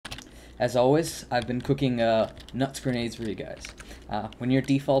As always, I've been cooking nuts grenades for you guys. When you're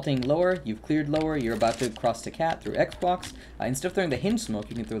defaulting lower, you've cleared lower, you're about to cross to cat through Xbox. Instead of throwing the hinge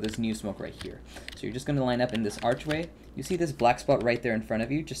smoke, you can throw this new smoke right here. So you're just going to line up in this archway. You see this black spot right there in front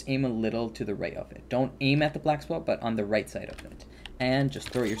of you, just aim a little to the right of it. Don't aim at the black spot, but on the right side of it. And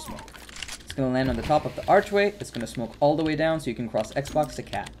just throw your smoke. It's going to land on the top of the archway. It's going to smoke all the way down so you can cross Xbox to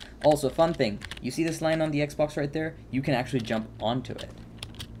cat. Also, fun thing, you see this line on the Xbox right there? You can actually jump onto it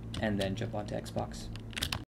and then jump onto Xbox.